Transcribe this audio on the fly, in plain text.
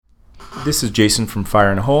This is Jason from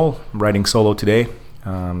Fire in a Hole, writing solo today.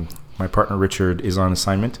 My partner Richard is on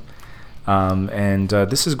assignment. And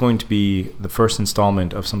this is going to be the first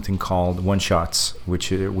installment of something called One Shots,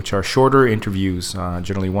 which are shorter interviews,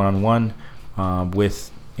 generally one-on-one,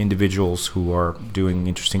 with individuals who are doing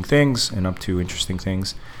interesting things and up to interesting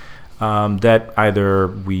things that either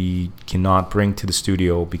we cannot bring to the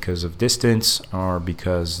studio because of distance or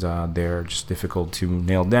because they're just difficult to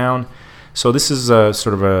nail down. So this is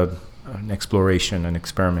sort of an exploration, an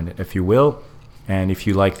experiment, if you will. And if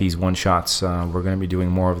you like these one-shots, we're going to be doing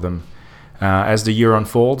more of them as the year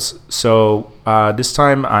unfolds. So this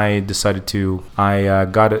time I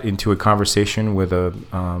got into a conversation with a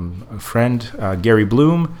friend, Garry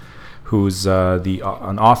Bloom, who's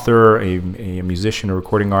an author, a musician, a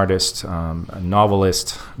recording artist, a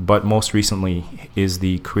novelist, but most recently is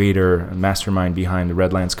the creator and mastermind behind the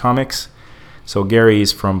Redlands comics. So Garry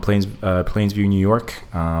is from Plainsview, New York,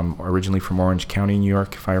 originally from Orange County, New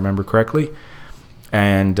York, if I remember correctly.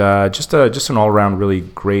 And just an all-around really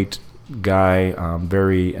great guy,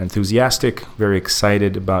 very enthusiastic, very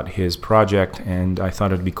excited about his project, and I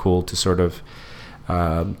thought it'd be cool to sort of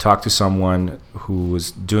talk to someone who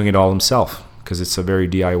was doing it all himself, because it's a very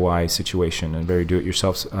DIY situation and very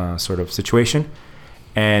do-it-yourself sort of situation.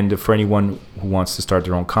 And for anyone who wants to start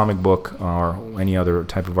their own comic book or any other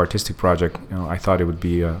type of artistic project, I thought it would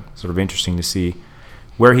be sort of interesting to see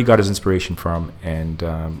where he got his inspiration from and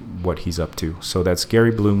what he's up to. So that's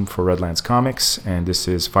Garry Bloom for Redlands Comics, and this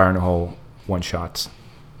is Fire in a Hole One Shots.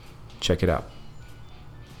 Check it out.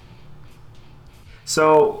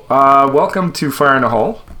 So welcome to Fire in a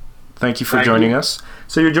Hole. Thank you for joining us.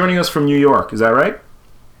 So you're joining us from New York, is that right?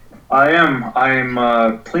 I am. I'm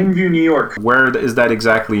Plainview, New York. Where is that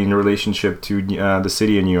exactly in relationship to the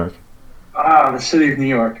city of New York? The city of New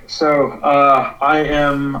York. So I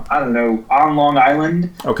am, on Long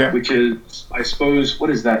Island, okay, which is, I suppose, what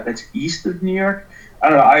is that? That's east of New York? I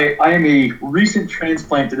don't know. I am a recent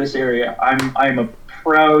transplant to this area. I'm a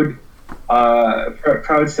proud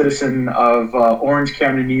citizen of Orange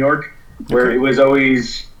County, New York, where okay. It was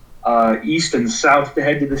always east and south to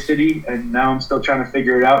head to the city, and now I'm still trying to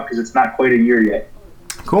figure it out because it's not quite a year yet.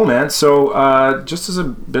 Cool, man. So just as a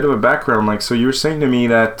bit of a background, so you were saying to me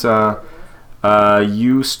that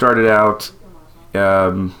you started out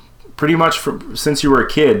pretty much since you were a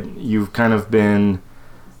kid. You've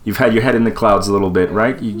had your head in the clouds a little bit,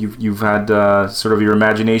 right? You've had sort of your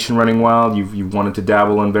imagination running wild. You've wanted to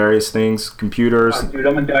dabble in various things, computers. Dude,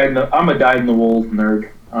 I'm a dyed-in-the-wool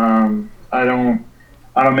nerd.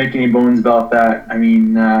 I don't make any bones about that. I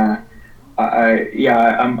mean, I'm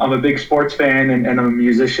a big sports fan and I'm a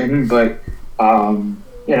musician, but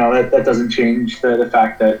that doesn't change the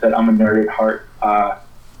fact that I'm a nerd at heart.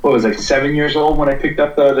 What was I, 7 years old when I picked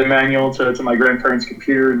up the manual to my grandparents'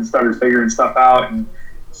 computer and started figuring stuff out and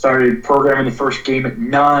started programming the first game at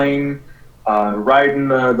 9, riding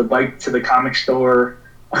the bike to the comic store,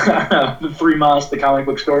 the 3 miles to the comic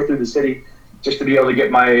book store through the city, just to be able to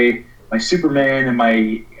get my Superman and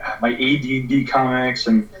my AD&D comics,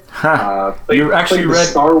 and played the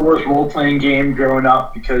Star Wars role-playing game growing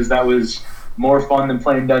up because that was more fun than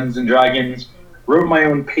playing Dungeons and Dragons. Wrote my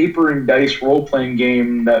own paper and dice role-playing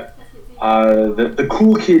game that the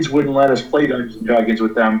cool kids wouldn't let us play Dungeons and Dragons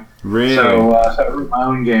with them. Really? So I wrote my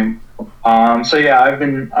own game. I've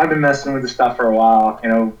been messing with the stuff for a while.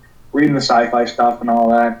 Reading the sci-fi stuff and all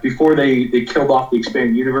that. Before they killed off the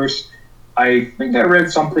expanded universe, I think I read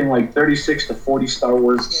something like 36 to 40 Star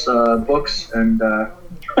Wars books, and that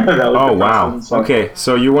was wow! So, okay,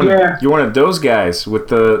 so you're one of those guys with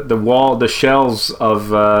the shelves of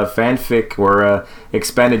fanfic or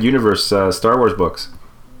expanded universe Star Wars books.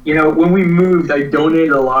 When we moved, I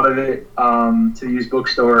donated a lot of it to the used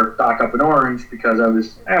bookstore back up in Orange because I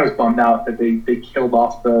was bummed out that they killed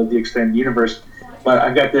off the expanded universe. But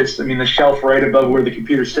I've got the shelf right above where the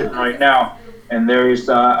computer's sitting right now. And there's,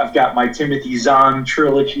 I've got my Timothy Zahn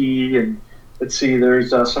trilogy, and let's see,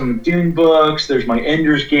 there's some Dune books, there's my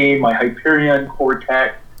Ender's Game, my Hyperion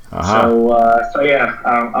Quartet. Uh-huh.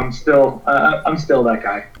 I'm still that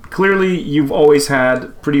guy. Clearly, you've always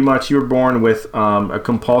had you were born with a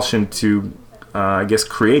compulsion to,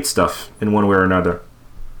 create stuff in one way or another.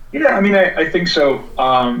 Yeah, I think so.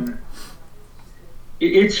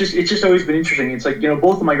 It's just always been interesting. It's like,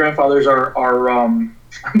 both of my grandfathers are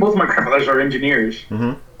both of my grandfathers are engineers.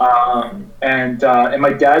 Mm-hmm. And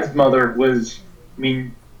my dad's mother was,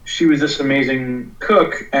 she was this amazing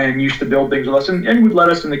cook and used to build things with us and would let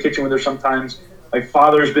us in the kitchen with her sometimes. My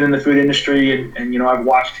father's been in the food industry and I've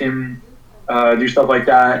watched him do stuff like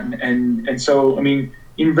that. And so,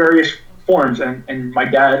 in various forms. And my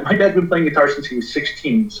dad's been playing guitar since he was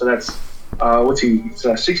 16. So that's what's he? He's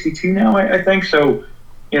 62 now, I think. So,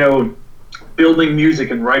 building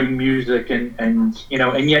music and writing music, and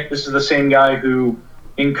yet this is the same guy who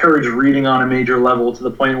encouraged reading on a major level to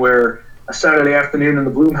the point where a Saturday afternoon in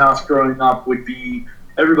the Bloom house growing up would be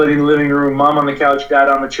everybody in the living room, mom on the couch, dad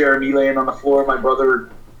on the chair, me laying on the floor, my brother,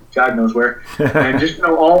 God knows where, and just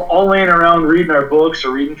all laying around reading our books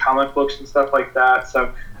or reading comic books and stuff like that.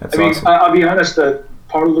 So That's awesome. I'll be honest, that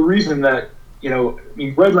part of the reason that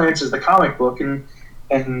Redlance is the comic book, and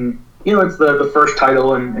it's the first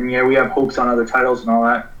title, and we have hopes on other titles and all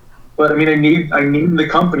that. But I named the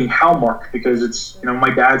company Howmark because it's my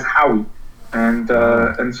dad's Howie, and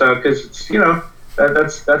so because it's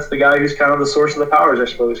that's the guy who's kind of the source of the powers, I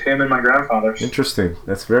suppose, him and my grandfather's. Interesting.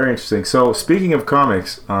 That's very interesting. So speaking of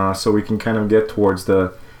comics, so we can kind of get towards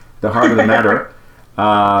the heart of the matter.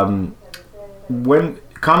 When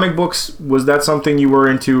comic books, was that something you were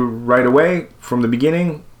into right away from the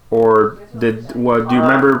beginning, or do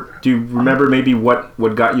you remember maybe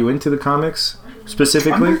what got you into the comics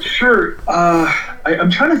specifically? I'm not sure.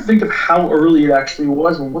 I'm trying to think of how early it actually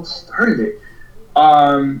was and what started it.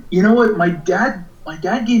 You know what? My dad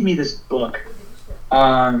gave me this book.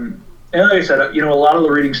 And like I said, a lot of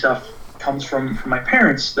the reading stuff comes from my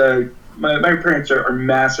parents. My parents are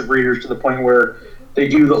massive readers to the point where they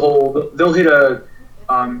do they'll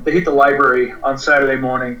hit the library on Saturday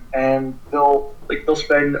morning, and they'll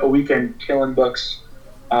spend a weekend killing books,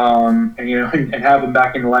 and have them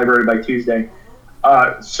back in the library by Tuesday.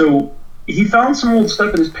 So he found some old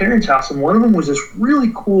stuff at his parents' house, and one of them was this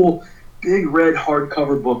really cool big red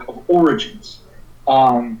hardcover book of Origins.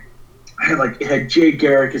 It had Jay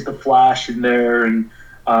Garrick as the Flash in there, and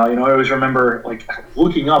I always remember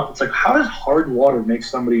looking up. It's like, how does hard water make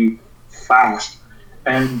somebody fast?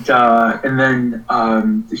 And then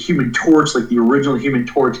the Human Torch, like the original Human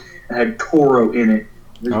Torch, had Toro in it.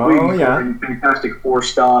 Oh yeah, Fantastic Four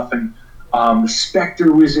stuff, and the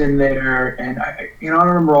Spectre was in there, and I don't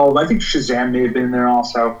remember all of them. I think Shazam may have been in there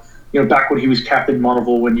also. Back when he was Captain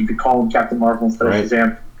Marvel, when you could call him Captain Marvel instead of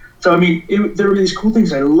Shazam. So there were these cool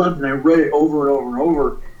things I loved, and I read it over and over and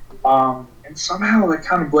over. And somehow I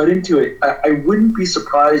kind of bled into it. I wouldn't be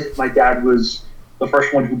surprised if my dad was the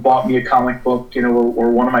first one who bought me a comic book,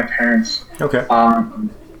 or one of my parents. Okay. And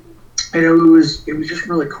it was just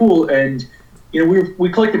really cool. And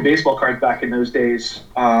we collected baseball cards back in those days.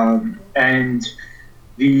 And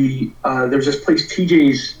there's this place,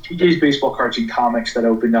 TJ's Baseball Cards and Comics, that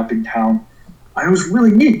opened up in town. And it was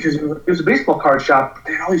really neat because it was a baseball card shop, but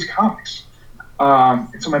they had all these comics.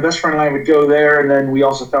 And so my best friend and I would go there, and then we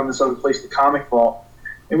also found this other place, the Comic Vault.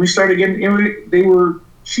 And we started getting, they were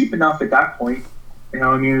cheap enough at that point. It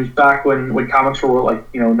was back when comics were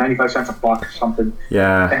 95 cents a buck or something.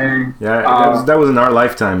 Yeah. And that was in our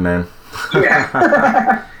lifetime, man.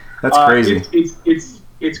 Yeah. That's crazy.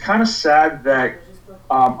 It's kind of sad that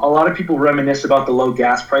a lot of people reminisce about the low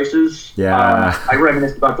gas prices. Yeah. I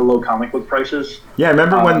reminisce about the low comic book prices. Yeah,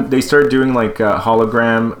 remember when they started doing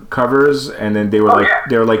hologram covers, and then they were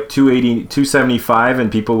 $280, $275, and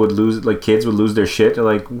people would lose, kids would lose their shit. They're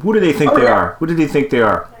like, who do they think they are? Who do they think they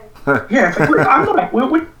are? Yeah, it's like, where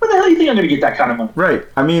the hell do you think I'm going to get that kind of money? Right.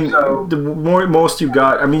 The most you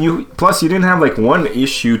got. You didn't have one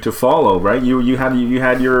issue to follow, right? You had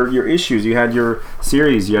your issues, you had your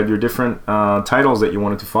series, you had your different titles that you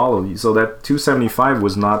wanted to follow. So that $275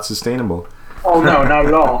 was not sustainable. Oh no, not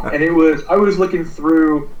at all. And I was looking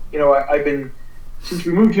through. I've been, since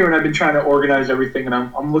we moved here, and I've been trying to organize everything, and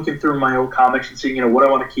I'm looking through my old comics and seeing what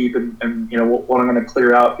I want to keep and what I'm going to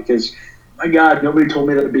clear out, because my God, nobody told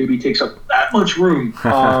me that a baby takes up that much room.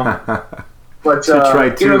 But it's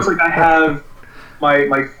like I have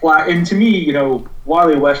my Flash, and to me,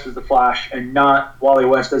 Wally West is the Flash, and not Wally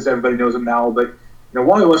West as everybody knows him now, but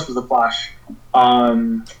Wally West was the Flash.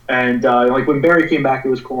 And when Barry came back, it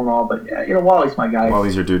was cool and all, but Wally's my guy.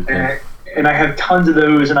 Wally's your dude. And I have tons of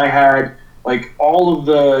those, and I had all of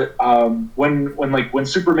the when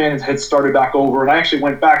Superman had started back over, and I actually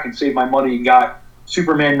went back and saved my money and got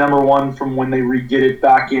Superman #1 from when they redid it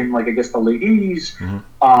back in I guess the late 80s.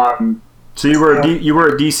 Mm-hmm. So you were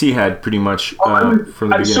a DC head pretty much from the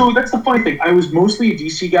beginning. So that's the funny thing. I was mostly a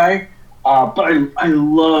DC guy, but I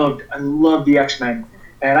loved the X-Men,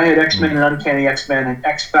 and I had X-Men and Uncanny X-Men and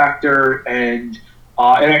X Factor, and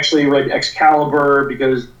actually read Excalibur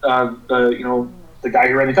because the guy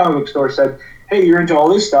who ran the comic book store said, "Hey, you're into all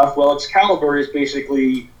this stuff. Well, Excalibur is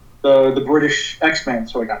basically the British X-Men."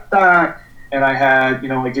 So I got that. And I had,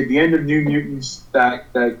 I did the end of New Mutants that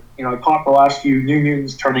I caught the last few New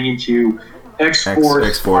Mutants turning into X-Force.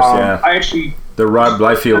 X-Force, yeah. I actually... The Rod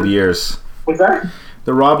Liefeld years. What's that?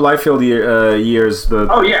 The Rob Liefeld years.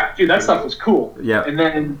 Oh yeah, dude, that stuff was cool. Yeah. And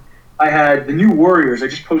then I had the New Warriors. I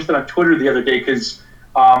just posted on Twitter the other day because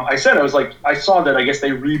I saw that I guess they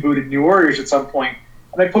rebooted New Warriors at some point,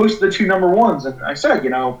 and I posted the 2 number ones, and I said,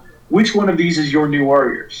 which one of these is your New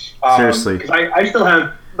Warriors? Seriously, because I still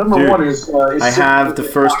have number one is I have the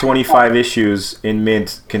first 25 issues in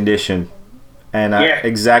mint condition, and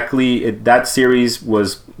that series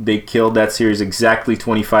was, they killed that series exactly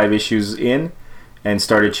 25 issues in, and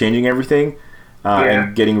started changing everything,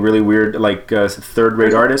 and getting really weird, like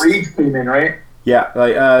third-rate artists. Reed came in, right? Yeah,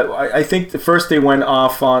 like I think the first they went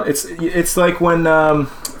off on it's like when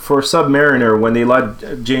for Submariner, when they let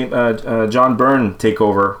John Byrne take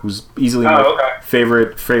over, who's easily my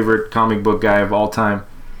favorite comic book guy of all time,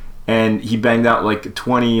 and he banged out like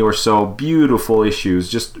 20 or so beautiful issues,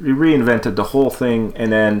 just reinvented the whole thing,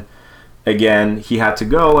 and then again he had to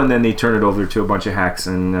go, and then they turned it over to a bunch of hacks,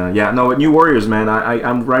 and New Warriors, man,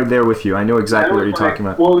 I'm right there with you. I know exactly what you're talking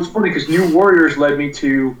about. Well, it was funny because New Warriors led me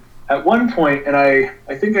to, at one point, and I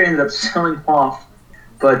think I ended up selling off,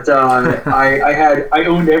 but I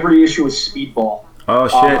owned every issue of Speedball. Oh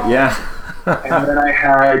shit, yeah. And then I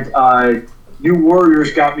had New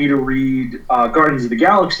Warriors got me to read Guardians of the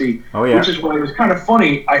Galaxy. Oh yeah. Which is why it was kind of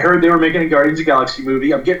funny. I heard they were making a Guardians of the Galaxy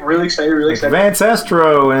movie. I'm getting really excited, Vance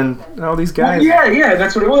Astro and all these guys. Well, yeah,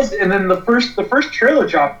 that's what it was. And then the first trailer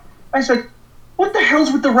dropped. I said, "What the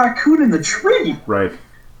hell's with the raccoon in the tree?" Right.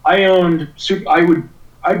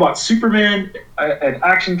 I bought Superman and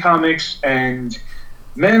Action Comics and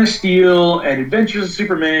Man of Steel and Adventures of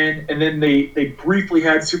Superman, and then they briefly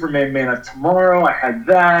had Superman Man of Tomorrow. I had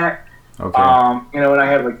that. Okay. And I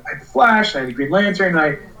had the Flash, and I had the Green Lantern, and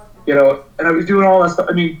I was doing all that stuff.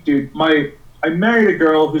 I mean, dude, I married a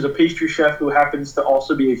girl who's a pastry chef who happens to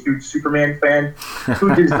also be a huge Superman fan,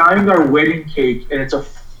 who designed our wedding cake, and it's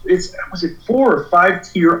was it 4 or 5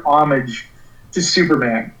 tier homage to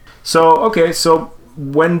Superman. So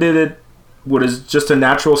when did it? What is just a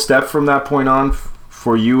natural step from that point on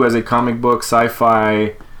for you as a comic book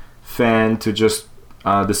sci-fi fan to just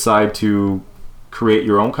decide to create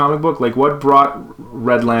your own comic book? Like, what brought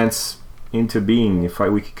Red Lance into being?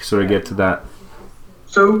 We could sort of get to that.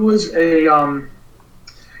 So it was I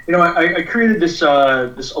created this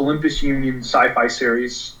Olympus Union sci-fi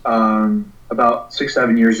series about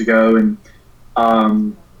 6-7 years ago, and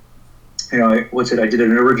I did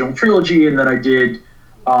an original trilogy, and then I did.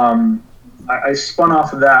 I spun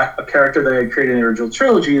off of that a character that I had created in the original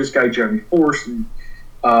trilogy. This guy Jeremy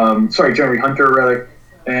Hunter rather,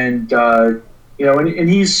 and and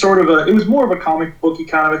he's sort of it was more of a comic booky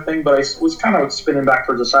kind of a thing, but I was kind of spinning back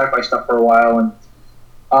towards the sci-fi stuff for a while, and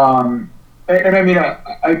I mean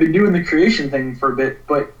I've been doing the creation thing for a bit,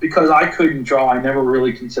 but because I couldn't draw, I never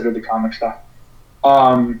really considered the comic stuff.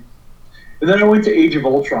 And then I went to Age of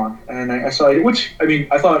Ultron, and I saw it, which, I mean,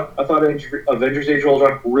 I thought Avengers Age of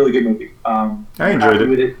Ultron, really good movie. I enjoyed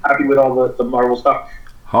it. Happy with all the Marvel stuff.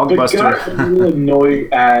 Hogbuster. But got really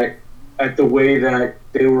annoyed at the way that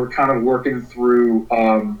they were kind of working through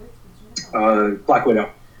Black Widow.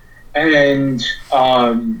 And,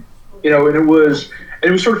 and it was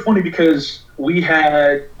sort of funny because we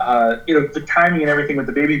had, the timing and everything with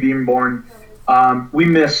the baby being born, we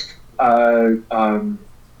missed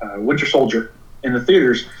Winter Soldier in the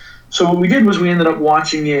theaters. So what we did was we ended up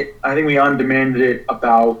watching it. I think we on-demanded it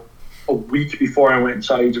about a week before I went and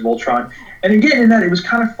saw Age of Ultron. And again, in that, it was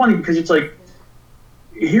kind of funny because it's like,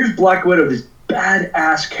 here's Black Widow, this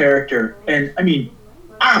badass character, and I mean,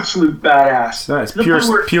 absolute badass. That's pure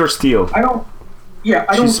steel.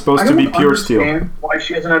 She's supposed to be pure steel. I don't understand why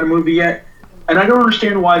she hasn't had a movie yet, and I don't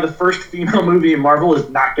understand why the first female movie in Marvel is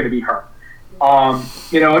not going to be her.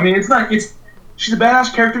 She's a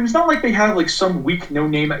badass character. It's not like they have some weak no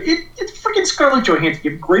name. It's freaking Scarlett Johansson.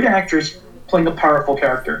 You have a great actress playing a powerful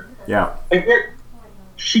character. Yeah.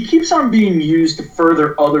 She keeps on being used to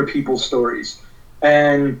further other people's stories,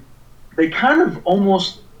 and they kind of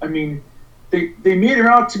almost. I mean, they made her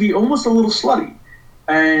out to be almost a little slutty,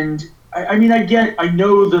 and I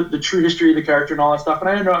know the true history of the character and all that stuff, and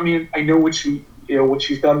I know what she's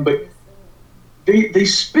done, but they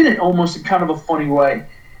spin it almost in kind of a funny way.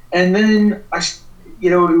 And then I think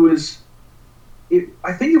it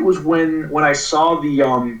was when I saw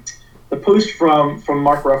the post from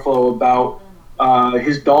Mark Ruffalo about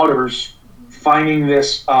his daughters finding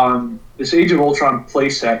this Age of Ultron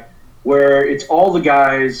playset where it's all the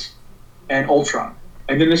guys and Ultron,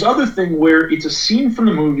 and then this other thing where it's a scene from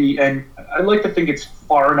the movie, and I like to think it's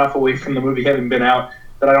far enough away from the movie having been out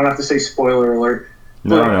that I don't have to say spoiler alert.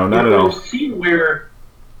 No, not at all. A scene where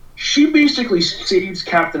she basically saves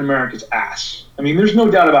Captain America's ass. I mean, there's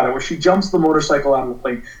no doubt about it. Where she jumps the motorcycle out of the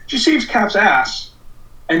plane, she saves Cap's ass,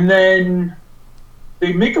 and then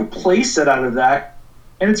they make a playset out of that,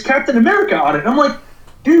 and it's Captain America on it. And I'm like,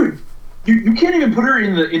 dude, you can't even put her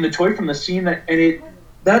in the toy from the scene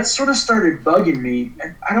that sort of started bugging me,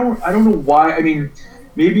 and I don't know why. I mean,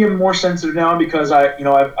 maybe I'm more sensitive now because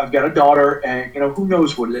I've got a daughter, and who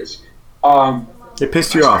knows what it is. It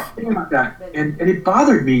pissed you off. Thinking about that, and it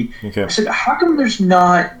bothered me. Okay. I said, how come there's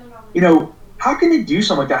not, how can they do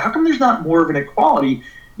something like that? How come there's not more of an equality?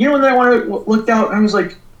 And then when I looked out, and I was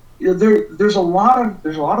like, there's a lot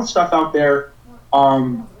of stuff out there,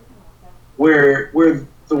 where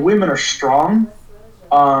the women are strong,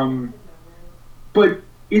 but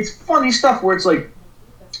it's funny stuff where it's like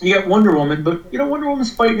you got Wonder Woman, but Wonder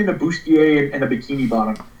Woman's fighting in a bustier and a bikini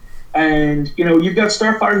bottom. And you've got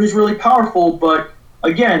Starfire, who's really powerful, but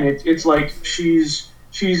again, it's like she's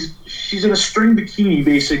in a string bikini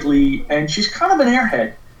basically, and she's kind of an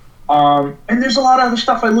airhead. And there's a lot of other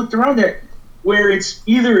stuff I looked around at where it's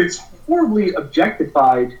either horribly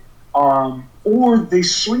objectified, or they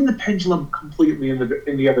swing the pendulum completely in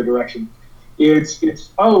the other direction.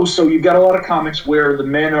 So you've got a lot of comics where the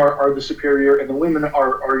men are the superior and the women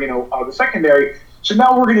are the secondary. So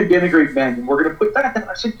now we're going to denigrate men and we're going to put that down.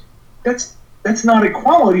 I said, that's not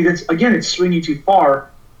equality. It's swinging too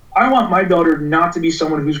far. I want my daughter not to be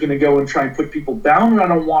someone who's going to go and try and put people down, and I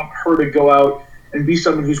don't want her to go out and be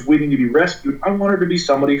someone who's waiting to be rescued. I want her to be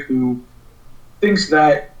somebody who thinks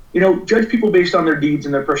that, judge people based on their deeds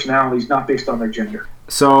and their personalities, not based on their gender.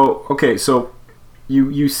 So, okay, so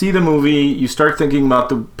you see the movie, you start thinking about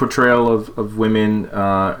the portrayal of women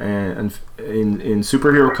and in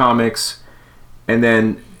superhero comics, and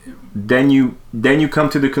then you come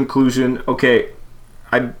to the conclusion, okay,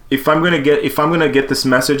 if I'm gonna get this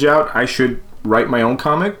message out, I should write my own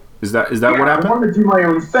comic. Is that what happened? I want to do my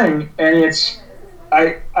own thing, and it's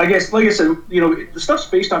I guess, like I said, the stuff's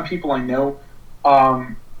based on people I know,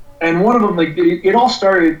 and one of them, like it all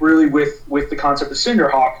started really with the concept of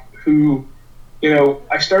Cinderhawk, who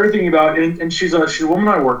I started thinking about, and she's a woman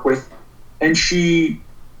I work with, and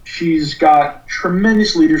she's got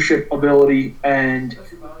tremendous leadership ability, and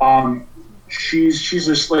she's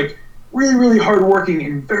just like really, really hardworking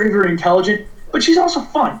and very, very intelligent, but she's also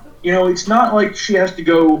fun. It's not like she has to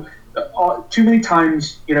go too many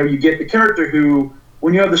times. You get the character who,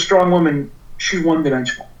 when you have the strong woman, she's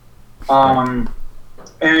one-dimensional. And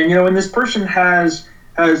this person has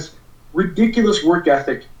ridiculous work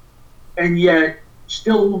ethic, and yet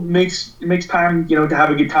still makes time, to have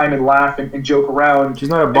a good time and laugh and joke around. She's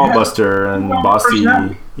not a ball buster and bossy.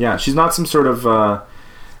 Yeah, she's not some sort of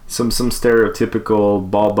some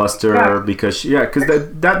stereotypical ball buster, because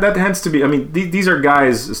that tends to be. I mean, these are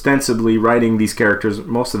guys ostensibly writing these characters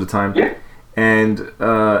most of the time. Yeah. And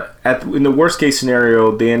in the worst case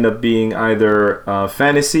scenario, they end up being either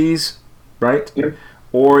fantasies, right? Yep.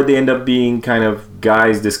 Or they end up being kind of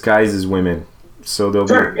guys disguised as women. So they'll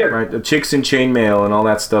be right, the chicks in chainmail and all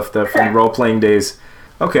that stuff from role playing days.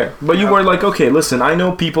 Okay, but you were like, okay, listen, I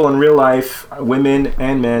know people in real life, women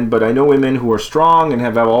and men, but I know women who are strong and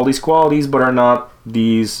have all these qualities, but are not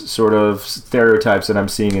these sort of stereotypes that I'm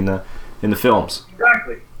seeing in the films.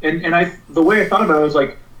 Exactly, and the way I thought about it was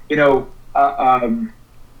like, well,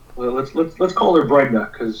 let's call her Brenda,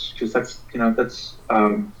 because that's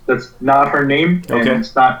not her name, and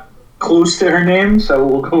it's not close to her name, so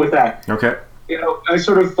we'll go with that. Okay. I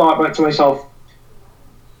sort of thought to myself,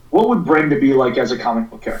 what would Brenda be like as a comic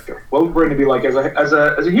book character? What would Brenda be like as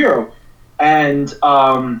a hero? And so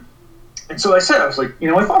I was like,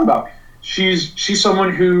 I thought about it. She's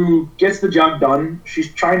someone who gets the job done.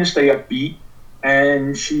 She's trying to stay upbeat,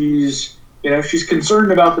 and she's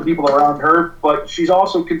concerned about the people around her, but she's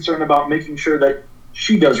also concerned about making sure that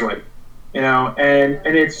she does right. And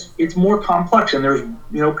it's more complex, and there's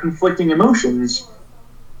conflicting emotions.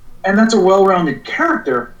 And that's a well-rounded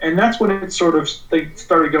character, and that's when it sort of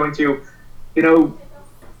started going to,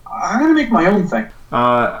 I'm going to make my own thing.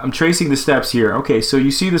 I'm tracing the steps here. Okay, so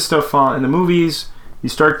you see the stuff in the movies, you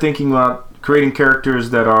start thinking about creating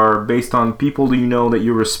characters that are based on people that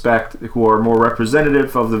you respect, who are more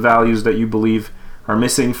representative of the values that you believe are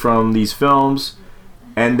missing from these films,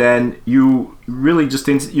 and then you really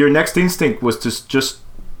your next instinct was to just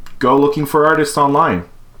go looking for artists online,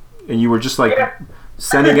 and you were just like... Yeah.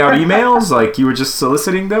 Sending out emails, like you were just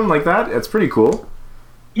soliciting them like that. It's pretty cool.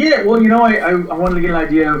 Yeah, well, I wanted to get an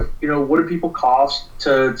idea of what do people cost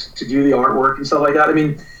to do the artwork and stuff like that. I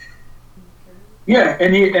mean, yeah,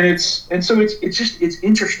 it's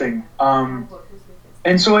interesting.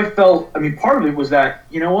 And so I felt, part of it was that,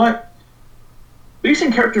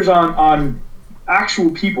 basing characters on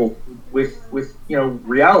actual people with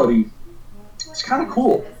reality, it's kind of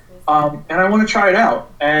cool. And I want to try it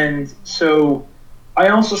out. And so I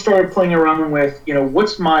also started playing around with,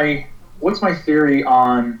 what's my theory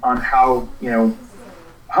on how,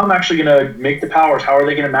 how I'm actually going to make the powers. How are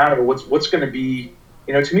they going to matter? What's going to be,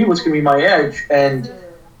 to me, what's going to be my edge? And,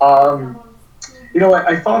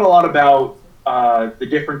 I thought a lot about the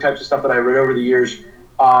different types of stuff that I read over the years.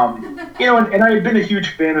 And I had been a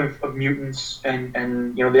huge fan of mutants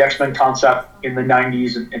and the X-Men concept in the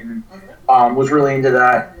 90s and was really into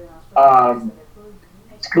that.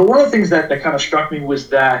 But one of the things that kind of struck me was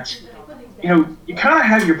that, you kind of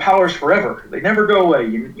have your powers forever. They never go away.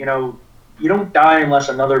 You don't die unless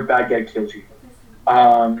another bad guy kills you.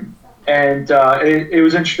 It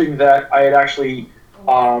was interesting that I had actually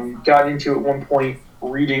gotten into at one point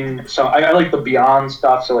reading. So I like the Beyond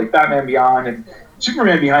stuff. So like Batman Beyond and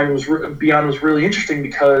Superman Beyond was really interesting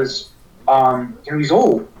because he's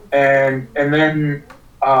old, and then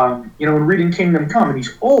in reading Kingdom Come, and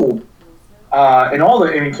he's old,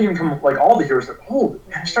 and Kingdom Come, like all the heroes, they're old.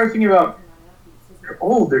 And I started thinking about, they're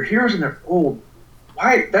old, they're heroes and they're old.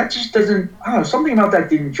 Why? That just doesn't. I don't know. Something about that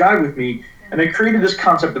didn't jive with me, and I created this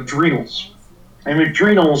concept of adrenals. And with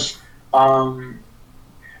adrenals,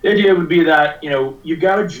 the idea would be that, you've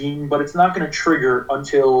got a gene, but it's not going to trigger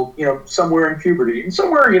until, somewhere in puberty. And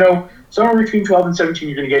somewhere between 12 and 17,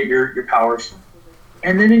 you're going to get your powers.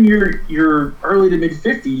 And then in your early to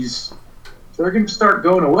mid-50s, they're going to start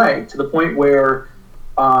going away to the point where,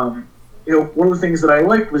 one of the things that I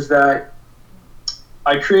liked was that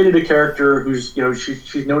I created a character who's,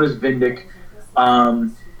 she's known as Vindic.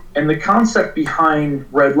 And the concept behind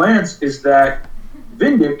Red Lance is that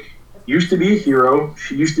Vindic used to be a hero.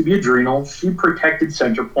 She used to be adrenal. She protected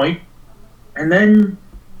Centerpoint. And then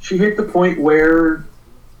she hit the point where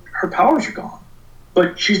her powers are gone.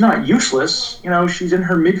 But she's not useless. She's in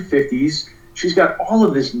her mid-50s. She's got all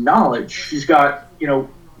of this knowledge. She's got,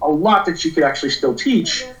 a lot that she could actually still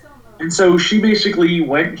teach. And so she basically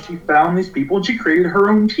went and she found these people and she created her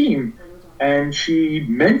own team. And she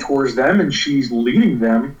mentors them and she's leading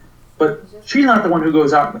them. But she's not the one who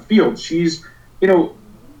goes out in the field. She's,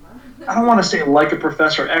 I don't want to say like a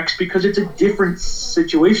Professor X because it's a different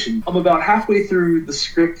situation. I'm about halfway through the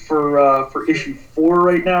script for issue 4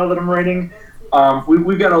 right now that I'm writing.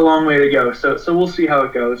 We've got a long way to go, so we'll see how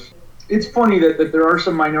it goes. It's funny that there are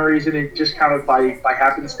some minorities in it just kind of by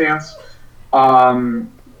happenstance.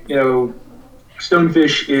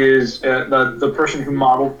 Stonefish is the person who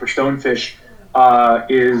modeled for Stonefish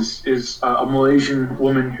is a Malaysian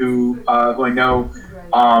woman who I know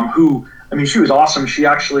who. I mean, she was awesome. She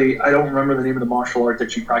actually, I don't remember the name of the martial art that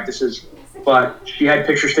she practices, but she had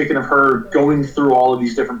pictures taken of her going through all of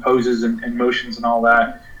these different poses and motions and all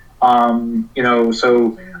that.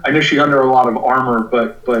 So I know she's under a lot of armor,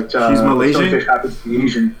 but she's Malaysian. Stonefish happens to be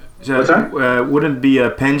Asian. What's that? Wouldn't it be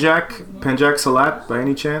Penjak Salat by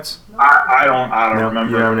any chance? I don't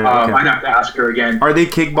remember. Okay. I'd have to ask her again. Are they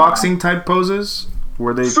kickboxing type poses?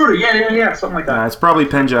 Were they sort of? Yeah, something like that. It's probably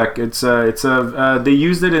Penjak. They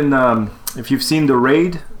used it in if you've seen the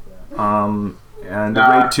Raid, and the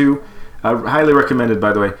Raid 2, highly recommended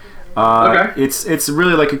by the way. Okay. It's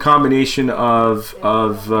really like a combination of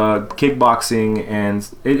kickboxing and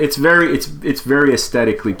it's very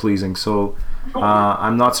aesthetically pleasing. So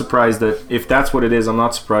I'm not surprised that if that's what it is. I'm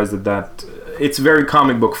not surprised that it's very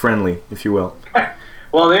comic book friendly, if you will.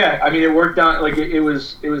 Well, yeah. I mean, it worked out. Like it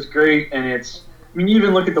was great, and it's. I mean, you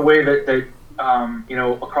even look at the way that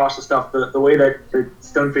across the stuff, the way that the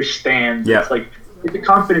Stonefish stands. Yeah. It's a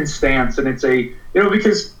confident stance, and it's a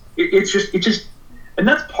because it's just, and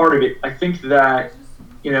that's part of it. I think that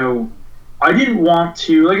I didn't want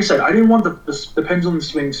to, like I said, I didn't want the pendulum to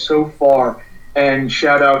swing so far and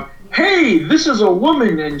shout out, "Hey, this is a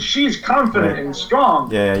woman and she's confident and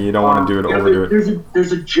strong." Yeah, you don't want to overdo it.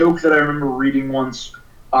 There's a joke that I remember reading once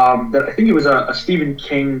that I think it was a Stephen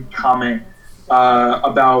King comment.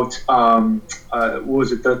 About what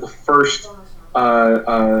was it? The first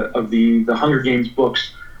of the Hunger Games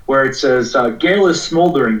books, where it says Gale is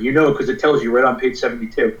smoldering, because it tells you right on page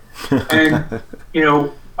 72. And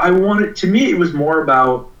I wanted, to me, it was more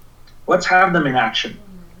about let's have them in action.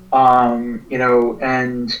 And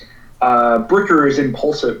Bricker is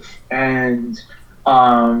impulsive, and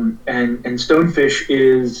Stonefish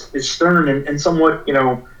is stern and somewhat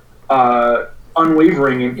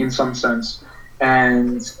unwavering in some sense.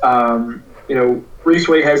 And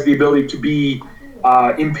Raceway has the ability to be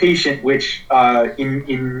impatient, which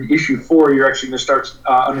in issue 4 you're actually going to start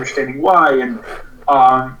understanding why. And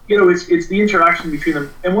it's the interaction between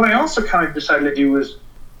them. And what I also kind of decided to do was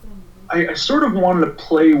I sort of wanted to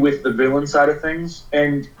play with the villain side of things,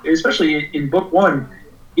 and especially in book one,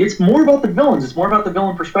 it's more about the villains. It's more about the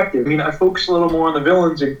villain perspective. I mean, I focus a little more on the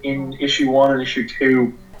villains in issue one and issue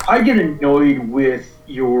two. I get annoyed with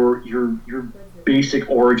your basic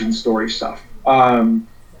origin story stuff. The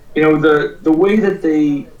way that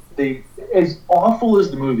they as awful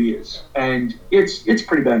as the movie is, and it's a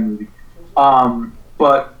pretty bad movie.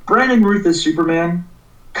 But Brandon Routh as Superman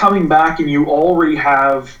coming back, and you already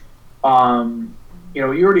have him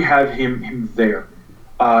there.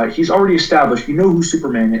 He's already established. You know who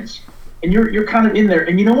Superman is, and you're kind of in there.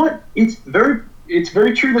 And you know what? It's very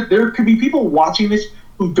true that there could be people watching this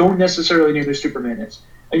who don't necessarily know who Superman is.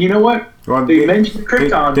 And you know what? Well, they mentioned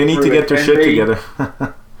Krypton. They need to get their shit together.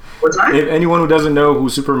 What's that? If anyone who doesn't know who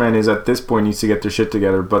Superman is at this point needs to get their shit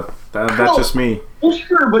together, but that's just me. Well,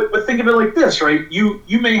 sure, but think of it like this, right? You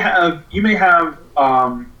may have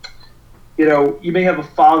a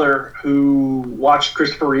father who watched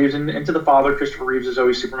Christopher Reeves, and to the father, Christopher Reeves is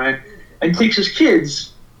always Superman, and takes his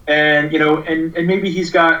kids, and maybe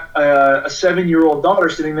he's got a 7-year-old daughter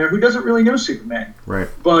sitting there who doesn't really know Superman. Right.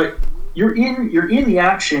 But you're in the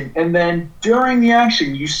action, and then during the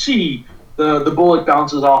action, you see the bullet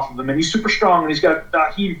bounces off of him, and he's super strong, and he's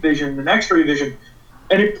got heat vision and X-ray vision,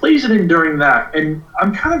 and it plays it in during that. And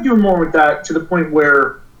I'm kind of doing more with that to the point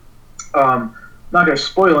where, I'm not going to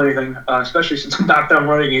spoil anything, especially since I'm not done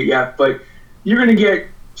running it yet, but you're going to get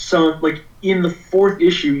some, like, in the 4th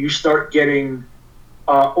issue, you start getting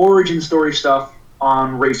origin story stuff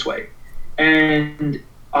on Raceway. And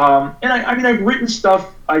I've written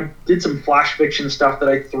stuff. I did some flash fiction stuff that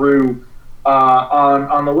I threw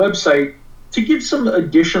on the website to give some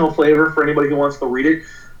additional flavor for anybody who wants to read it.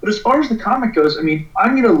 But as far as the comic goes, I mean,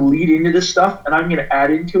 I'm going to lead into this stuff and I'm going to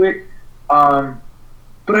add into it.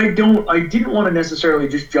 But I didn't want to necessarily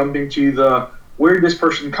just jump into the where did this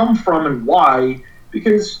person come from and why,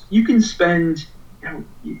 because you can spend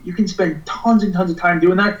tons and tons of time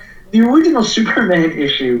doing that. The original Superman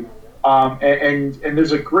issue, and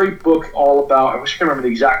there's a great book all about, I wish I could remember the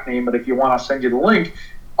exact name, but if you want, I'll send you the link.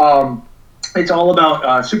 It's all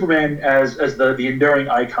about Superman as the enduring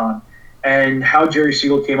icon, and how Jerry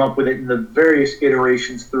Siegel came up with it in the various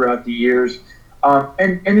iterations throughout the years.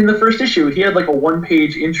 And in the first issue, he had like a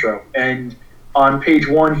 1-page intro, and on page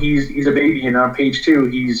 1 he's a baby, and on page 2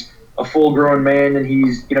 he's a full-grown man, and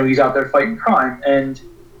he's out there fighting crime, and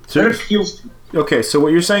that appeals to me. Okay, so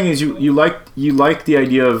what you're saying is you like the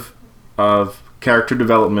idea of character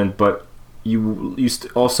development, but you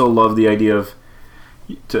also love the idea of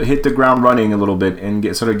to hit the ground running a little bit and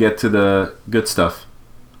get to the good stuff.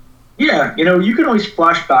 Yeah, you can always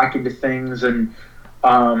flash back into things, and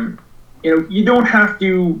you don't have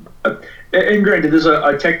to. And granted, there's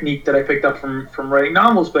a technique that I picked up from writing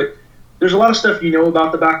novels, but there's a lot of stuff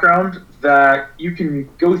about the background that you can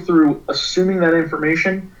go through assuming that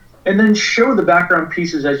information, and then show the background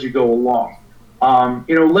pieces as you go along.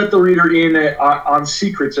 Let the reader in on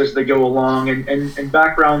secrets as they go along, and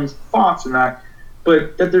background thoughts and that.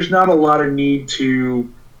 But that there's not a lot of need to,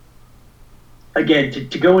 again,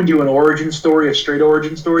 to go into an origin story, a straight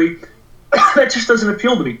origin story. That just doesn't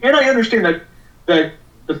appeal to me. And I understand that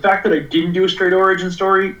the fact that I didn't do a straight origin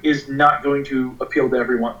story is not going to appeal to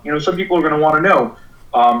everyone. Some people are going to want to know,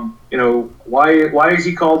 why is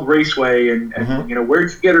he called Raceway, and Mm-hmm.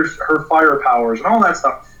 Where'd she get her fire powers and all that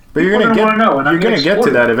stuff. But you're going to get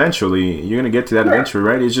to that eventually. You're going to get to that eventually,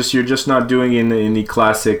 right? It's just you're just not doing in the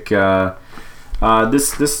classic.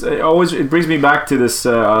 This always it brings me back to this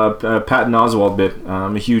Patton Oswalt bit.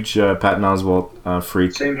 I'm a huge Patton Oswalt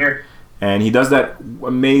freak. Same here. And he does that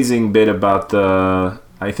amazing bit about the.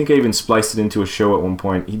 I think I even spliced it into a show at one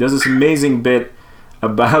point. He does this amazing bit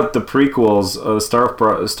about the prequels,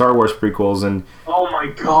 Star Wars prequels, and oh my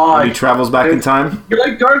god, he travels back in time. You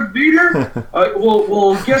like Darth Vader?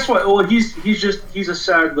 Well, guess what? Well, he's a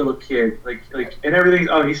sad little kid, like, and everything.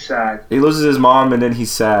 Oh, he's sad. He loses his mom, and then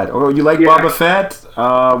he's sad. Oh, you like Boba Fett?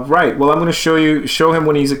 Right. Well, I'm going to show him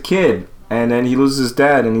when he's a kid, and then he loses his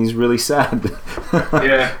dad, and he's really sad.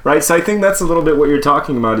 Yeah. Right. So I think that's a little bit what you're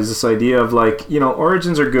talking about, is this idea of like,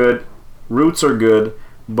 origins are good, roots are good.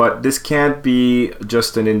 But this can't be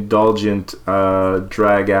just an indulgent,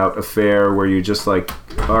 drag-out affair where you're just like,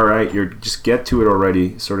 all right, you're just get to it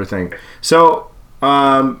already, sort of thing. So,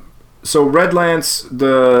 Red Lance,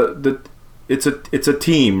 it's a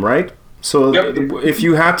team, right? So, if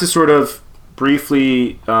you had to sort of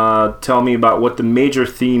briefly tell me about what the major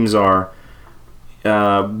themes are,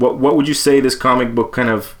 what would you say this comic book kind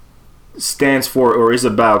of stands for or is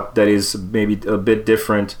about that is maybe a bit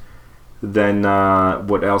different than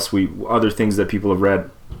other things that people have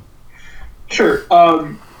read? Sure.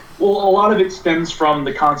 Well, a lot of it stems from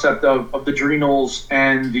the concept of the adrenals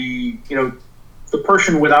and the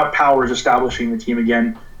person without powers establishing the team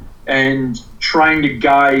again and trying to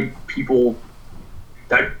guide people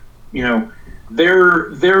that,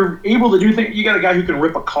 they're able to do things. You got a guy who can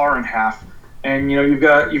rip a car in half, and you've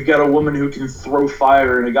got a woman who can throw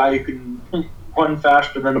fire, and a guy who can run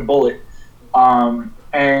faster than a bullet,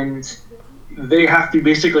 and they have to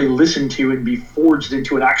basically listen to and be forged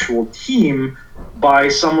into an actual team by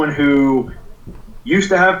someone who used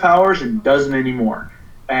to have powers and doesn't anymore.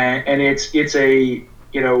 And it's a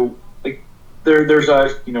like there's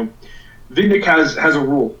a Vindic has a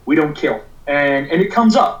rule: we don't kill, and it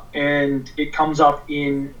comes up in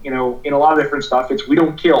in a lot of different stuff. It's we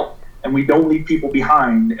don't kill and we don't leave people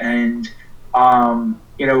behind, and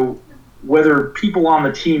whether people on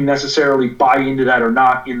the team necessarily buy into that or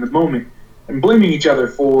not in the moment, and blaming each other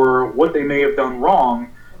for what they may have done wrong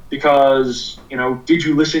because did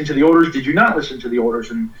you listen to the orders? Did you not listen to the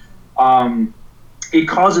orders? And it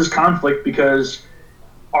causes conflict because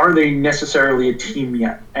are they necessarily a team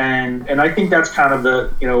yet? And I think that's kind of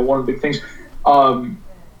the one of the big things.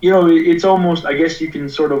 It's almost, I guess you can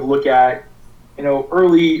sort of look at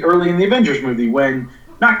early in the Avengers movie when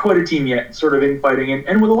not quite a team yet, sort of infighting,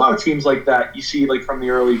 and with a lot of teams like that, you see like from the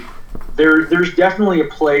early, there's definitely a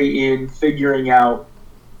play in figuring out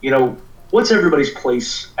what's everybody's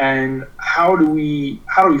place and how do we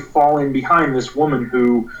fall in behind this woman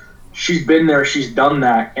who she's been there, she's done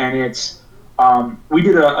that, and it's we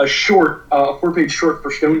did a 4-page short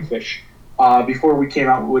for Stonefish before we came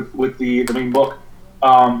out with the main book,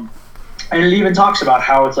 and it even talks about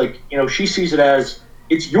how it's like she sees it as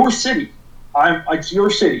it's your city, it's your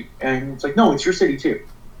city, and it's like no, it's your city too,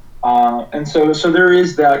 and so there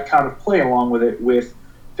is that kind of play along with it with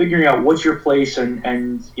figuring out what's your place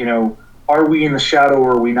and are we in the shadow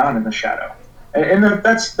or are we not in the shadow. And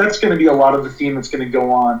that's going to be a lot of the theme that's going to go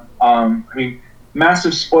on.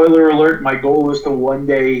 Massive spoiler alert, my goal is to one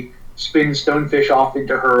day spin Stonefish off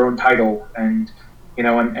into her own title and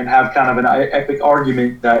have kind of an epic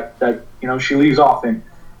argument that she leaves off in.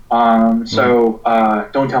 Don't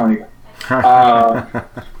tell anyone.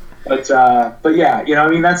 But yeah,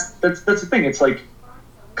 that's the thing. It's like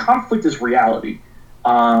conflict is reality.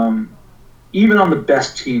 Even on the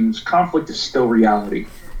best teams, conflict is still reality.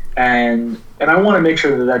 And I want to make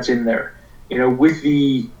sure that that's in there. With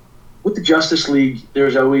the Justice League,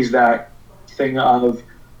 there's always that thing of,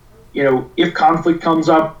 if conflict comes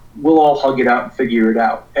up, we'll all hug it out and figure it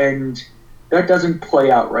out. And that doesn't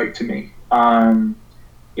play out right to me.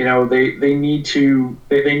 They need to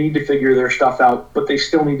figure their stuff out, but they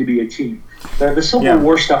still need to be a team. The Civil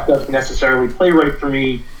War stuff doesn't necessarily play right for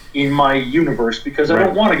me in my universe because I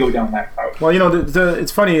don't want to go down that route. Well,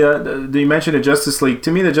 it's funny. You mentioned the Justice League.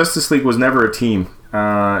 To me, the Justice League was never a team.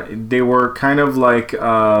 They were kind of like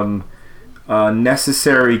a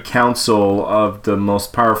necessary council of the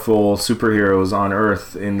most powerful superheroes on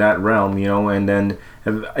Earth in that realm. And then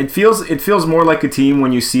it feels more like a team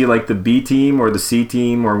when you see like the B team or the C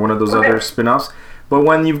team or one of those other spin-offs. But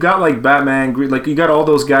when you've got like Batman, like you got all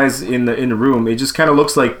those guys in the room, it just kind of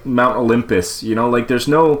looks like Mount Olympus, Like there's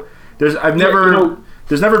never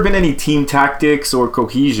been any team tactics or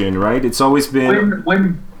cohesion, right? It's always been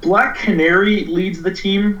when Black Canary leads the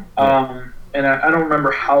team, and I don't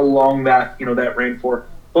remember how long that that ran for,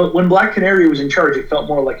 but when Black Canary was in charge, it felt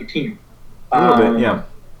more like a team. A little bit, yeah.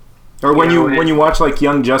 Or when you watch like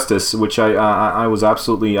Young Justice, which I was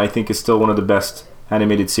absolutely, I think is still one of the best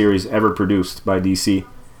animated series ever produced by DC.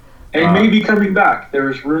 And maybe coming back.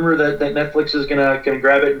 There's rumor that Netflix is gonna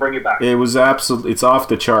grab it and bring it back. It's off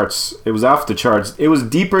the charts. It was off the charts. It was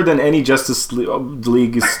deeper than any Justice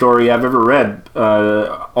League story I've ever read.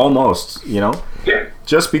 Almost, Yeah.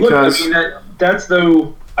 Just because. Look, that's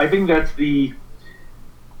though. I think that's the.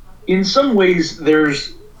 In some ways,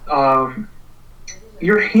 there's.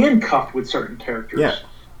 You're handcuffed with certain characters. Yeah.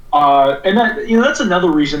 And that that's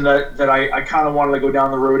another reason that I kind of wanted to go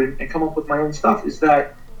down the road and come up with my own stuff is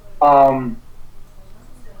that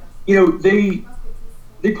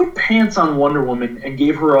they put pants on Wonder Woman and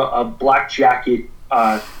gave her a black jacket.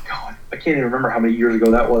 God, I can't even remember how many years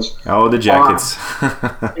ago that was. Oh, the jackets.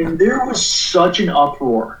 And there was such an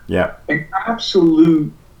uproar. Yeah. An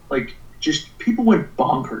absolute just people went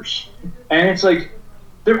bonkers, and it's like.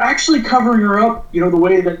 They're actually covering her up, the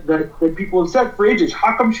way that people have said for ages.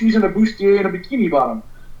 How come she's in a bustier and a bikini bottom?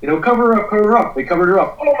 Cover her up. They covered her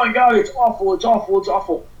up. Oh my God, it's awful, it's awful, it's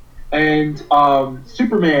awful. And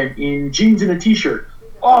Superman in jeans and a t-shirt.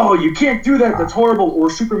 Oh, you can't do that, that's horrible.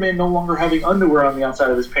 Or Superman no longer having underwear on the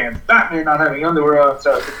outside of his pants. Batman not having underwear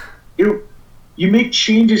outside. You make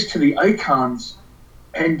changes to the icons,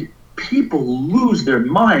 and people lose their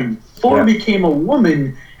mind. Thor Yeah. became a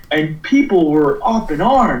woman, and people were up in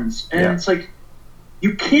arms. And it's like,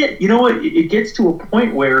 you can't, you know what? It gets to a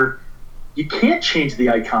point where you can't change the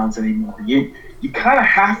icons anymore. You kind of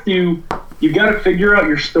have to. You got to figure out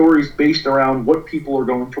your stories based around what people are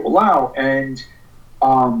going to allow, and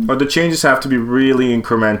But the changes have to be really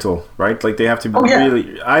incremental, right? Like they have to be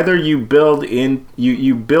really. Either you build in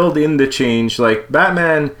you build in the change. Like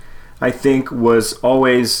Batman, I think was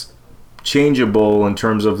always changeable in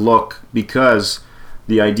terms of look because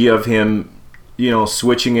the idea of him,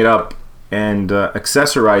 switching it up and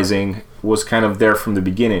accessorizing was kind of there from the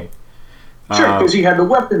beginning. Sure, because he had the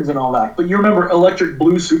weapons and all that. But you remember Electric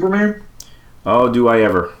Blue Superman? Oh, do I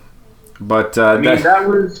ever? But that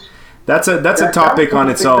was that's a topic on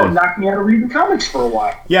its own. That knocked me out of reading comics for a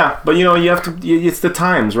while. Yeah, but you have to. It's the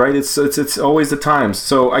times, right? It's always the times.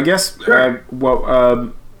 So I guess if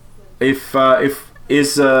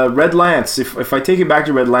Red Lance, if I take it back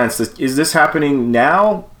to Red Lance, is this happening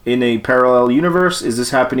now in a parallel universe? Is this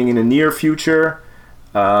happening in the near future?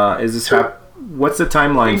 Is this what's the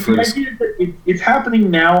timeline for this? It's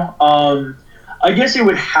happening now. I guess it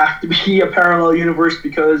would have to be a parallel universe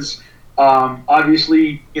because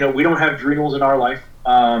obviously, we don't have Dreamals in our life.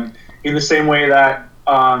 In the same way that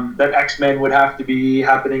that X-Men would have to be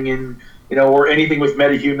happening in, or anything with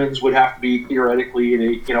metahumans would have to be theoretically in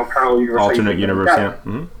a parallel universe. Alternate universe, yeah.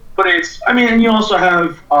 Mm-hmm. But and you also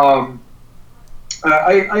have.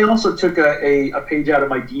 I also took a page out of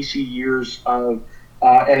my DC years of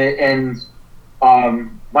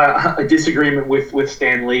my disagreement with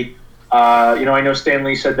Stan Lee. I know Stan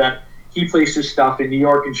Lee said that he placed his stuff in New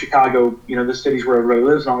York and Chicago, the cities where everybody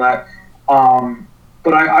lives and all that.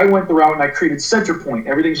 But I went the route and I created Center Point.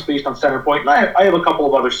 Everything's based on Center Point. And I have a couple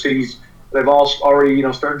of other cities that I've already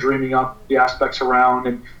started dreaming up the aspects around.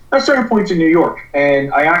 And that Center Point's in New York.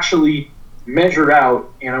 And I actually measured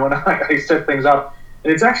out, when I set things up.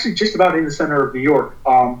 And it's actually just about in the center of New York,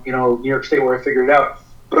 New York State where I figured it out.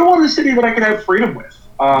 But I wanted a city that I could have freedom with.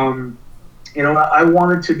 I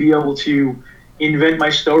wanted to be able to invent my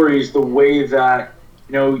stories the way that,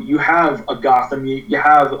 you have a Gotham, you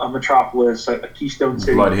have a Metropolis, a Keystone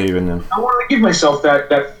City. Bloodhaven. Yeah. I wanted to give myself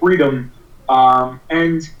that freedom.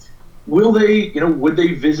 And would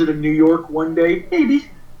they visit a New York one day? Maybe.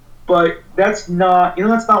 But that's not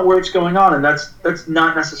where it's going on, and that's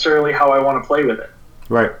not necessarily how I want to play with it.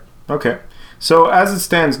 Right. Okay. So as it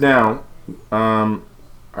stands now,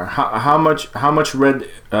 how much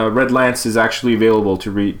Red Lance is actually available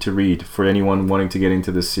to read for anyone wanting to get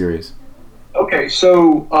into this series? Okay,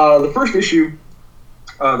 so the first issue,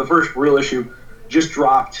 the first real issue, just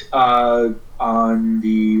dropped on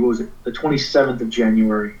the 27th of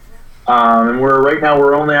January, and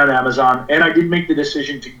we're only on Amazon. And I did make the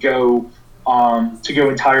decision to go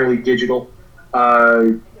entirely digital.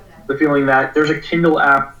 The feeling that there's a Kindle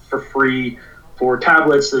app for free for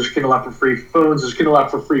tablets, there's a Kindle app for free for phones, there's a Kindle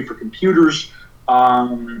app for free for computers.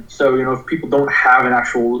 So if people don't have an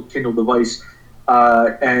actual Kindle device,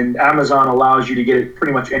 and Amazon allows you to get it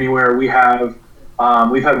pretty much anywhere. We've had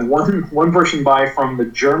one person buy from the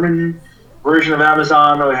German version of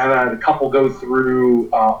Amazon. We have had a couple go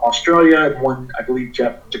through Australia, and one, I believe,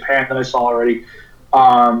 Japan that I saw already.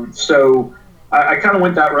 So I kind of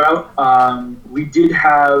went that route. We did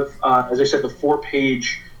have, as I said, the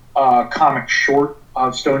 4-page comic short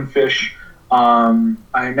of Stonefish.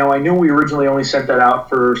 I know we originally only sent that out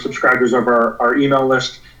for subscribers of our email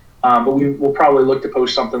list. But we'll probably look to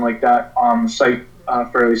post something like that on the site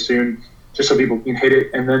fairly soon, just so people can hit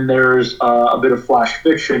it. And then there's a bit of flash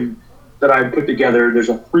fiction that I put together. There's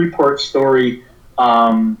a 3-part story,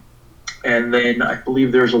 and then I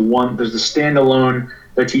believe there's the standalone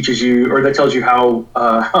that teaches you, or that tells you how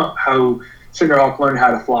Cinderhawk learned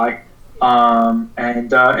how to fly.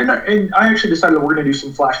 And I actually decided that we're going to do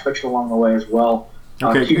some flash fiction along the way as well.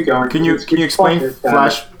 Okay. Keep going. Can you explain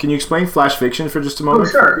flash? Can you explain flash fiction for just a moment?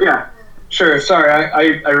 Oh, sure. Yeah. Sure. Sorry,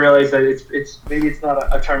 I realize that it's maybe it's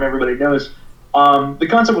not a term everybody knows. The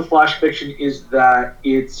concept with flash fiction is that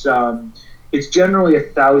it's generally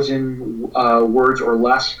 1,000 words or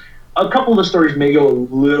less. A couple of the stories may go a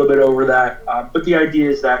little bit over that, but the idea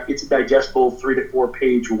is that it's a digestible 3 to 4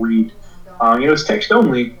 page read. It's text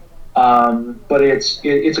only, but it's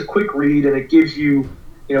a quick read, and it gives you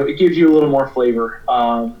a little more flavor.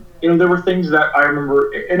 There were things that I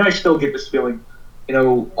remember, and I still get this feeling.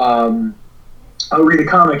 I'll read a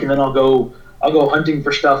comic and then I'll go hunting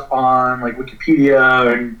for stuff on like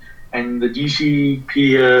Wikipedia and the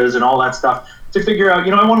DCpedias and all that stuff to figure out.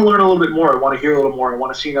 I want to learn a little bit more. I want to hear a little more. I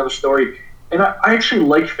want to see another story. And I actually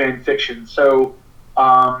like fan fiction. So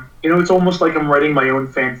It's almost like I'm writing my own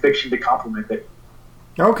fan fiction to complement it.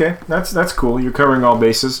 Okay, that's cool. You're covering all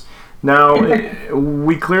bases. Now,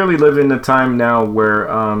 we clearly live in a time now where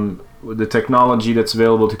the technology that's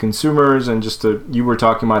available to consumers, and you were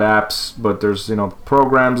talking about apps, but there's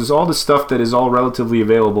programs, there's all this stuff that is all relatively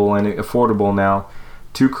available and affordable now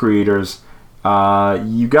to creators.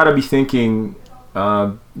 You got to be thinking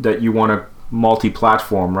that you want to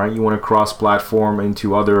multi-platform, right? You want to cross-platform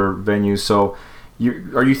into other venues. So,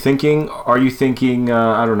 are you thinking?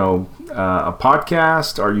 I don't know, a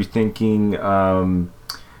podcast? Are you thinking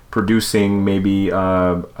producing maybe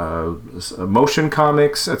motion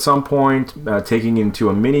comics at some point? Taking into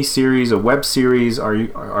a mini series, a web series? Are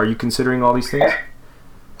you considering all these things?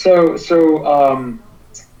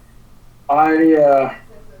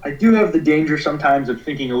 I do have the danger sometimes of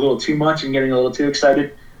thinking a little too much and getting a little too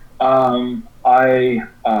excited.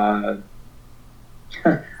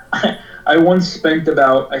 I once spent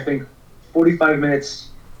about, I think, 45 minutes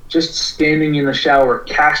just standing in the shower,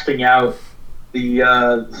 casting out the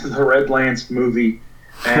Red Lance movie,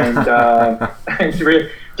 and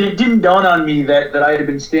it didn't dawn on me that I had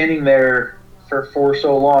been standing there for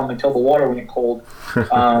so long until the water went cold,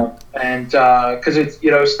 and because it's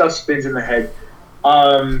stuff spins in the head.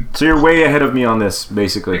 So you're way ahead of me on this,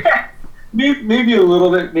 basically. Maybe a little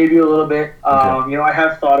bit. Okay. I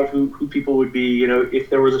have thought of who people would be, if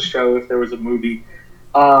there was a show, if there was a movie.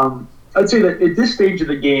 I'd say that at this stage of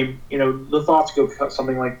the game, the thoughts go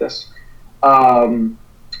something like this.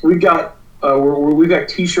 We've got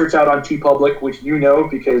T-shirts out on TeePublic, which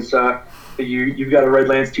because you've got a Red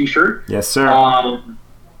Lance T-shirt. Yes, sir.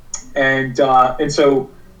 And so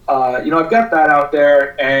I've got that out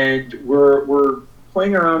there, and we're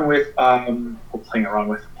playing around with.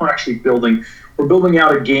 We're actually building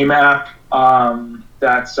out a game app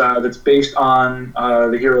that's based on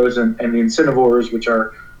the heroes and the Incineroars, which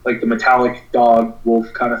are like the metallic dog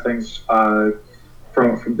wolf kind of things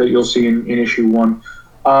from that you'll see in issue 1.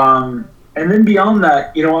 And then beyond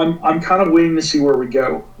that, I'm kind of waiting to see where we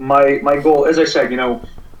go. My goal, as I said,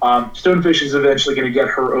 Stonefish is eventually going to get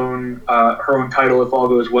her own title if all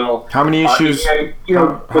goes well. How many issues?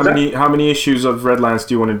 How many issues of Red Lance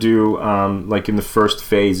do you want to do? Like in the first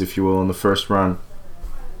phase, if you will, in the first run.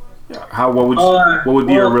 What would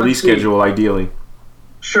be your release schedule ideally?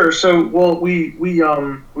 Sure. So, we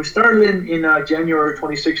started in January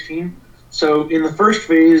 2016. So in the first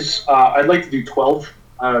phase, I'd like to do 12.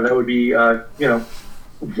 That would be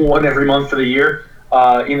one every month of the year.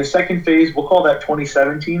 In the second phase, we'll call that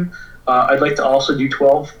 2017. I'd like to also do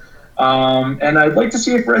 12. And I'd like to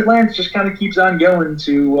see if Red Lance just kind of keeps on going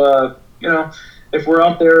to, if we're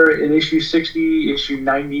out there in issue 60, issue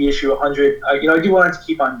 90, issue 100, I do want it to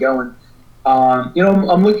keep on going.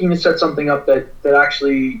 I'm looking to set something up that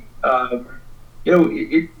actually,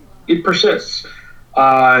 it persists.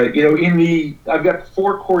 I've got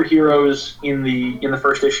 4 core heroes in the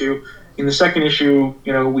first issue. In the second issue,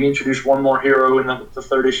 we introduced one more hero. In the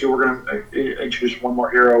third issue, we're going to introduce one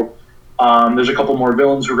more hero. There's a couple more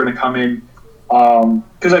villains who are going to come in.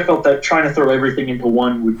 Because I felt that trying to throw everything into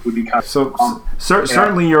one would be kind of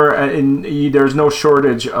certainly there's no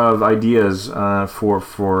shortage of ideas for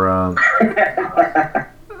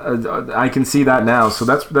I can see that now. So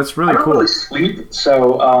that's really cool. Really sleep,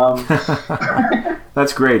 so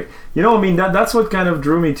that's great. That's what kind of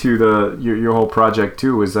drew me to your whole project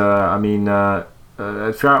too. Is with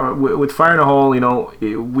Fire in a Hole,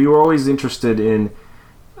 we were always interested in.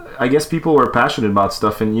 I guess people were passionate about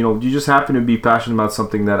stuff, and you just happen to be passionate about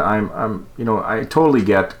something that I totally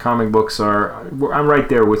get. Comic books I'm right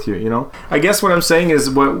there with you. I guess what I'm saying is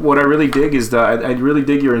what I really dig is that I really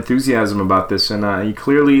dig your enthusiasm about this, and you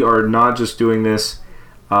clearly are not just doing this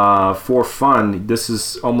for fun. This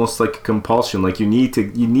is almost like a compulsion. Like you need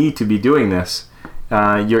to be doing this.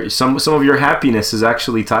 Some of your happiness is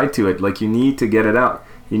actually tied to it. Like you need to get it out.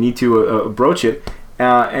 You need to broach it.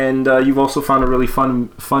 And you've also found a really fun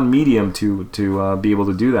medium to be able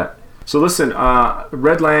to do that. So listen,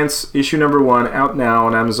 Red Lance issue number 1 out now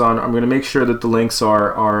on Amazon. I'm going to make sure that the links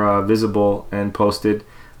are visible and posted.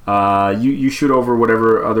 You shoot over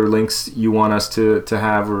whatever other links you want us to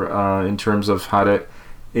have in terms of how to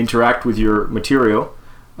interact with your material.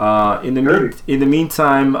 In the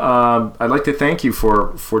meantime, I'd like to thank you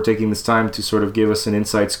for taking this time to sort of give us an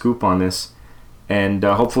inside scoop on this, and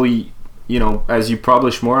hopefully. As you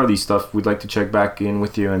publish more of these stuff, we'd like to check back in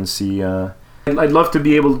with you and see. I'd love to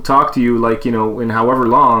be able to talk to you, in however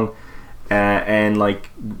long, and like,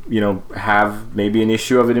 have maybe an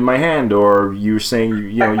issue of it in my hand, or you're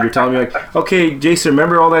saying, you're telling me like, okay, Jason,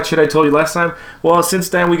 remember all that shit I told you last time? Well, since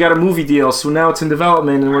then we got a movie deal, so now it's in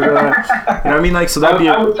development, and we're gonna, you know what I mean? Like, so that'd be.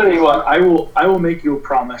 I will tell you what. I will make you a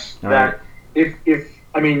promise that if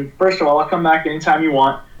first of all, I'll come back anytime you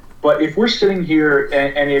want. But if we're sitting here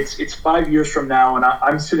and it's 5 years from now, and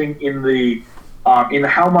I'm sitting in the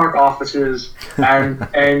Hallmark offices, and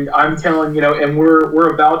I'm telling and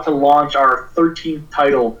we're about to launch our 13th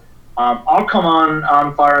title, I'll come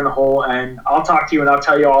on Fire in the Hole, and I'll talk to you, and I'll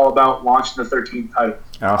tell you all about launching the 13th title.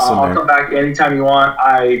 Awesome, I'll man. come back anytime you want.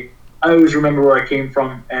 I always remember where I came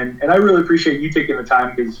from, and I really appreciate you taking the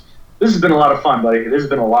time, because this has been a lot of fun, buddy. This has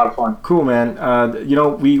been a lot of fun. Cool, man.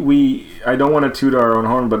 We I don't want to toot our own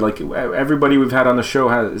horn, but like everybody we've had on the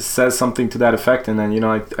show says something to that effect, and then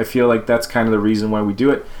I feel like that's kind of the reason why we do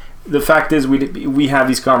it. The fact is, we have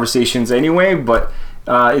these conversations anyway, but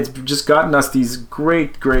it's just gotten us these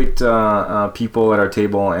great people at our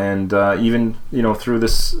table, and even through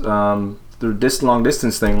this long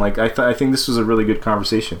distance thing. Like I think this was a really good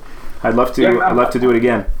conversation. I'd love to do it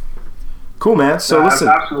again. Cool, man. So listen,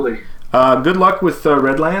 absolutely. Good luck with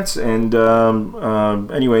Redlance, and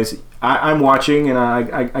anyways, I'm watching, and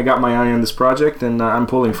I got my eye on this project, and I'm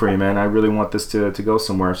pulling for you, man. I really want this to go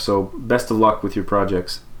somewhere, so best of luck with your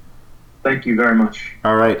projects. Thank you very much.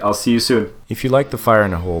 All right, I'll see you soon. If you like the Fire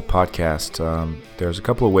in the Hole podcast, there's a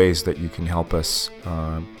couple of ways that you can help us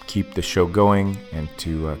keep the show going and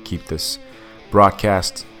to keep this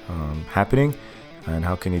broadcast happening. And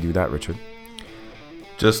how can you do that, Richard?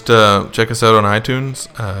 Just check us out on iTunes,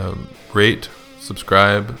 rate,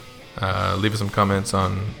 subscribe, leave us some comments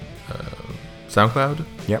on SoundCloud.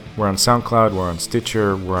 Yep, we're on SoundCloud, we're on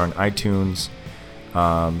Stitcher, we're on iTunes.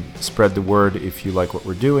 Spread the word if you like what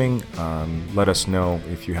we're doing. Let us know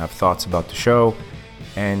if you have thoughts about the show,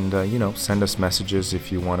 and send us messages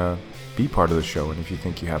if you want to be part of the show and if you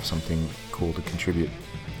think you have something cool to contribute.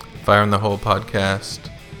 Fire in the Hole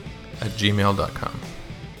podcast at gmail.com.